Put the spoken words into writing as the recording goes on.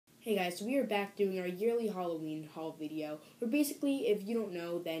Hey guys, so we are back doing our yearly Halloween haul video, where basically, if you don't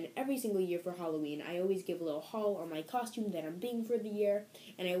know, then every single year for Halloween, I always give a little haul on my costume that I'm being for the year,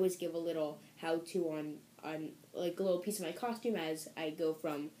 and I always give a little how-to on like a little piece of my costume as I go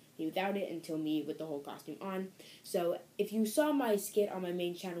from me without it until me with the whole costume on. So if you saw my skit on my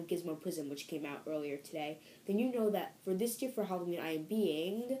main channel, Gizmo Prism, which came out earlier today, then you know that for this year for Halloween, I am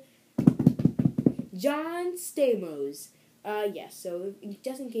being John Stamos. Yes, so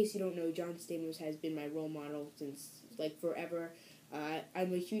just in case you don't know, John Stamos has been my role model since, forever.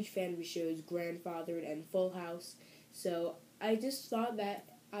 I'm a huge fan of his shows Grandfathered and Full House, so I just thought that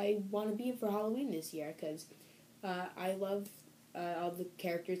I want to be him for Halloween this year, because I love all the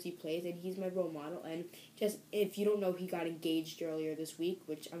characters he plays, and he's my role model, and just, if you don't know, he got engaged earlier this week,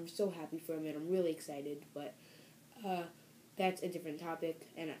 which I'm so happy for him, and I'm really excited, but that's a different topic,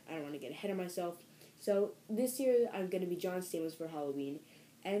 and I don't want to get ahead of myself. So this year I'm going to be John Stamos for Halloween,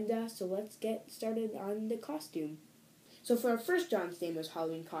 and so let's get started on the costume. So for our first John Stamos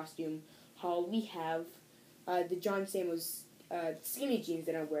Halloween costume haul, we have the John Stamos skinny jeans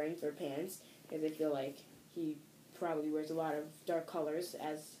that I'm wearing for pants, because I feel like he probably wears a lot of dark colors,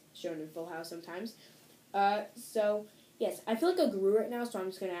 as shown in Full House sometimes. So yes, I feel like a guru right now, so I'm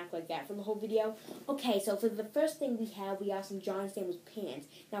just going to act like that for the whole video. Okay, so for the first thing we have some John Stamos pants.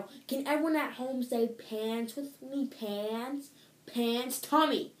 Now, can everyone at home say pants with me? Pants? Pants?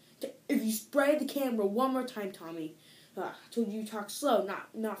 Tommy, if you spray the camera one more time, Tommy. I told you to talk slow,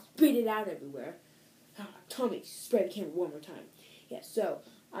 not spit it out everywhere. Tommy, spray the camera one more time. Yes, so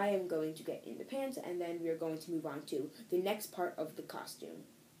I am going to get in the pants, and then we are going to move on to the next part of the costume.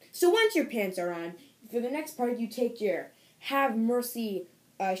 So once your pants are on, for the next part, you take your Have Mercy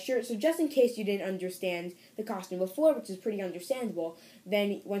shirt. So just in case you didn't understand the costume before, which is pretty understandable,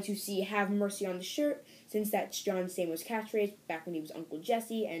 then once you see Have Mercy on the shirt, since that's John Stamos' catchphrase back when he was Uncle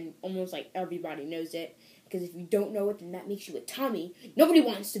Jesse, and almost like everybody knows it, because if you don't know it, then that makes you a Tommy. Nobody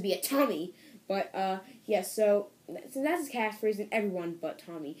wants to be a Tommy, but yes, so that's his catchphrase, and everyone but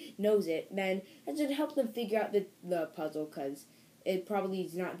Tommy knows it, then that should help them figure out the puzzle, because it probably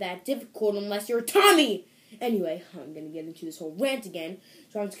is not that difficult unless you're a Tommy! Anyway, I'm going to get into this whole rant again,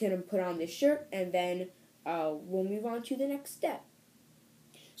 so I'm just going to put on this shirt, and then we'll move on to the next step.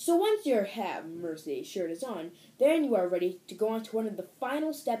 So once your Have Mercy shirt is on, then you are ready to go on to one of the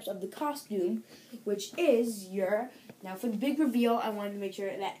final steps of the costume, which is now for the big reveal, I wanted to make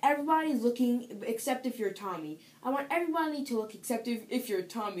sure that everybody's looking, except if you're Tommy. I want everybody to look, except if you're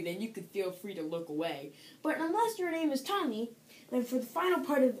Tommy, then you could feel free to look away. But unless your name is Tommy, then for the final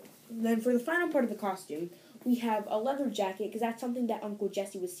part of the costume, we have a leather jacket, because that's something that Uncle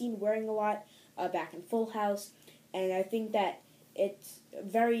Jesse was seen wearing a lot back in Full House, and I think that it's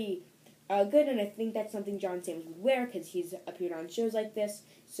very good, and I think that's something John Stamos would wear, because he's appeared on shows like this,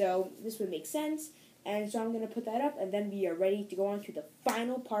 so this would make sense, and so I'm going to put that up, and then we are ready to go on to the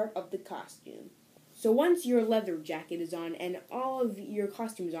final part of the costume. So once your leather jacket is on, and all of your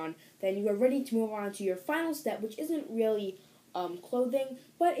costume is on, then you are ready to move on to your final step, which isn't really clothing,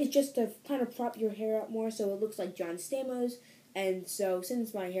 but it's just to kind of prop your hair up more so it looks like John Stamos. And so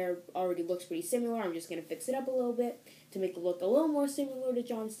since my hair already looks pretty similar, I'm just going to fix it up a little bit to make it look a little more similar to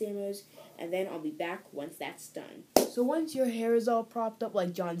John Stamos, and then I'll be back once that's done. So once your hair is all propped up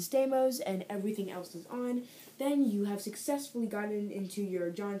like John Stamos and everything else is on, then you have successfully gotten into your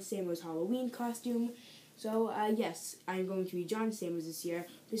John Stamos Halloween costume. So yes, I'm going to be John Stamos this year.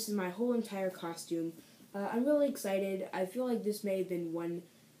 This is my whole entire costume. I'm really excited. I feel like this may have been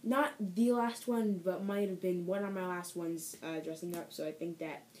not the last one, but might have been one of my last ones dressing up, so I think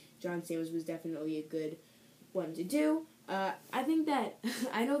that John Stamos was definitely a good one to do. I think that,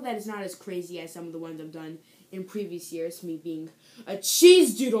 I know that it's not as crazy as some of the ones I've done in previous years, me being a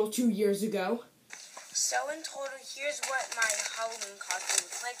cheese doodle 2 years ago. So in total, here's what my Halloween costume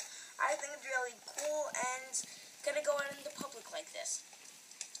looks like. I think it's really cool and gonna go out in the public like this.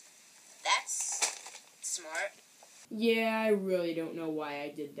 That's smart. Yeah, I really don't know why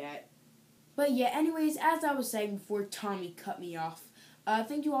I did that. But yeah, anyways, as I was saying before Tommy cut me off,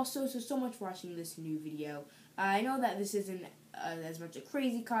 thank you all so much for watching this new video. I know that this isn't as much a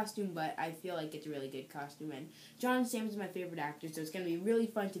crazy costume, but I feel like it's a really good costume, and John Stamos is my favorite actor, so it's going to be really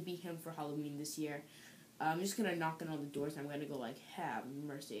fun to be him for Halloween this year. I'm just going to knock on all the doors, and I'm going to go like, Have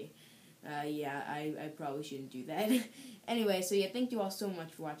Mercy. Yeah, I probably shouldn't do that. Anyway, so yeah, thank you all so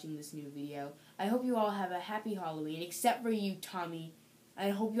much for watching this new video. I hope you all have a happy Halloween, except for you, Tommy. I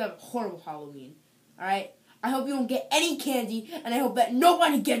hope you have a horrible Halloween. Alright? I hope you don't get any candy, and I hope that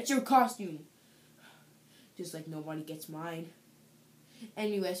nobody gets your costume. Just like nobody gets mine.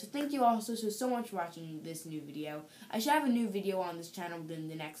 Anyway, so thank you all so much for watching this new video. I should have a new video on this channel within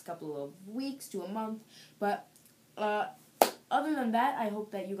the next couple of weeks to a month. But other than that, I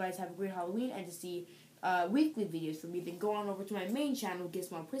hope that you guys have a great Halloween, and to see weekly videos from me, then go on over to my main channel,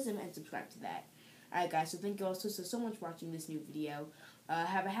 Gizmo Prism, and subscribe to that. Alright guys, so thank you all so much for watching this new video.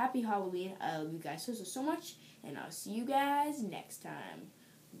 Have a happy Halloween. I love you guys so much, and I'll see you guys next time.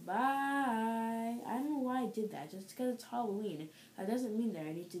 Bye. I don't know why I did that, just because it's Halloween. That doesn't mean that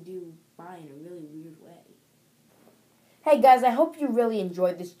I need to do bye in a really weird way. Hey guys, I hope you really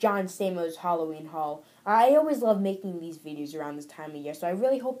enjoyed this John Stamos Halloween haul. I always love making these videos around this time of year, so I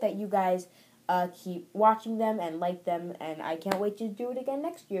really hope that you guys keep watching them and like them, and I can't wait to do it again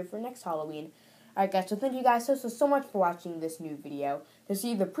next year for next Halloween. Alright guys, so thank you guys so much for watching this new video. To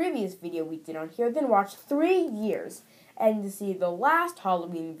see the previous video we did on here, then watch 3 years. And to see the last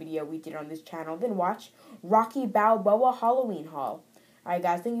Halloween video we did on this channel, then watch Rocky Balboa Halloween haul. Alright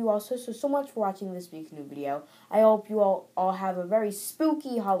guys, thank you all so much for watching this week's new video. I hope you all have a very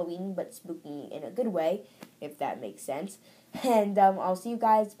spooky Halloween, but spooky in a good way, if that makes sense. And I'll see you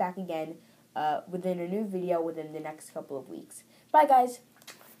guys back again within a new video within the next couple of weeks. Bye guys!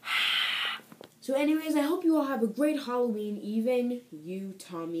 So anyways, I hope you all have a great Halloween, even you,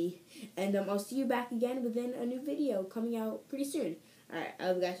 Tommy. And I'll see you back again within a new video coming out pretty soon. Alright, I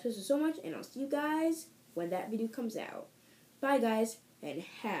love you guys so much, and I'll see you guys when that video comes out. Bye guys, and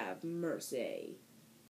have mercy.